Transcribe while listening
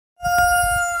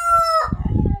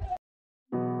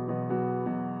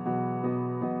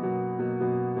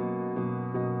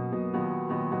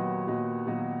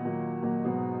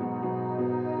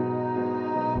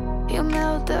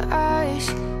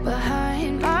face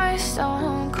behind my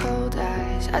stone cold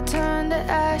eyes. I turn to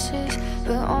ashes,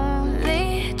 but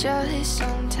only just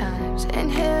sometimes.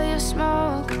 Inhale your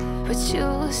smoke, but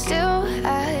you still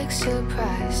act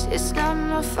surprised. It's not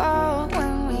my fault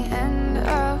when we end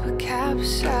up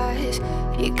capsized.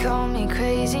 You call me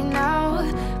crazy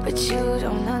now, but you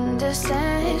don't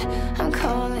understand. I'm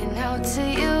calling out to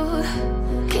you.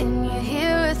 Can you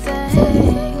hear a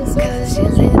thing? Cause you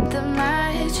lit the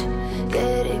match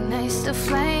that ignites the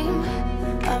flame.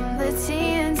 I'm the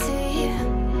TNT,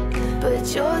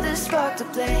 but you're the spark to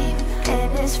blame.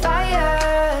 And it's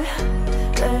fire,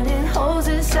 burning holes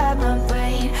inside my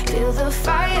brain. Feel the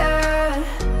fire,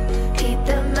 heat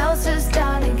that melts us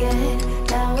down again.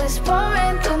 Now it's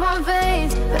pouring through my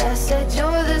veins, but I said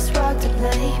you're the spark to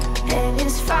blame. And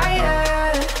it's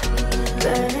fire,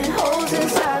 burning holes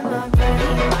inside my brain.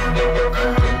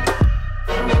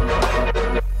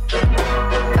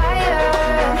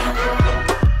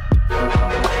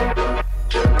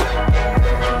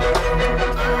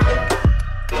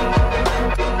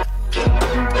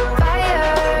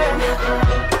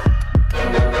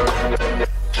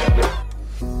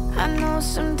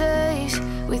 Some days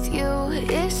with you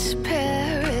it's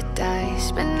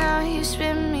paradise, but now you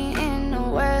spin me in a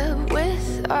web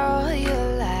with all your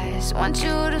lies. Want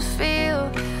you to feel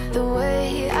the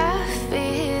way I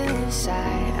feel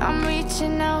inside. I'm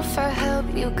reaching out for help,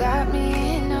 you got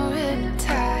me in a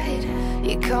riptide.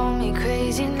 You call me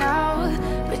crazy now,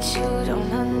 but you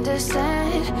don't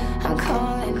understand. I'm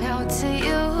calling out to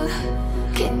you.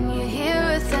 Can you hear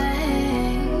a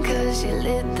thing? Cause you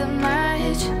lit the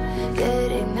match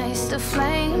that ignites the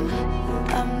flame.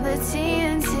 I'm the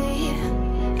TNT,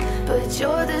 but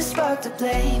you're the spark to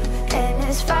blame. And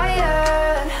it's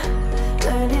fire,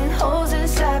 burning holes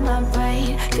inside my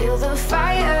brain. Feel the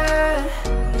fire,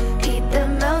 heat that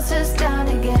melts us down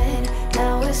again.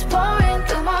 Now it's pouring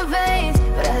through my veins,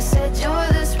 but I said you're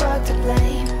the spark to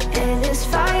blame. And it's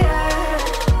fire,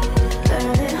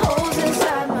 burning holes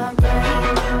inside my brain.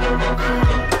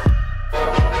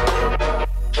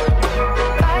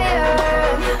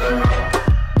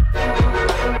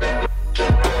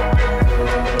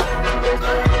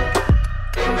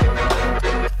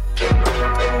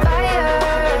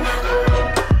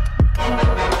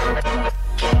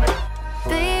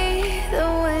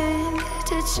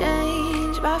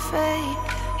 Change my fate,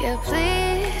 yeah,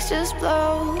 please just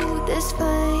blow this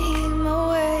flame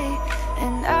away.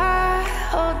 And I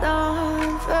hold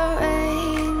on for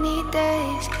rainy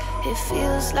days. It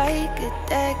feels like a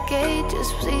decade,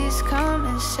 just please come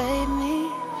and save me.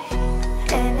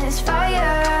 And it's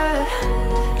fire,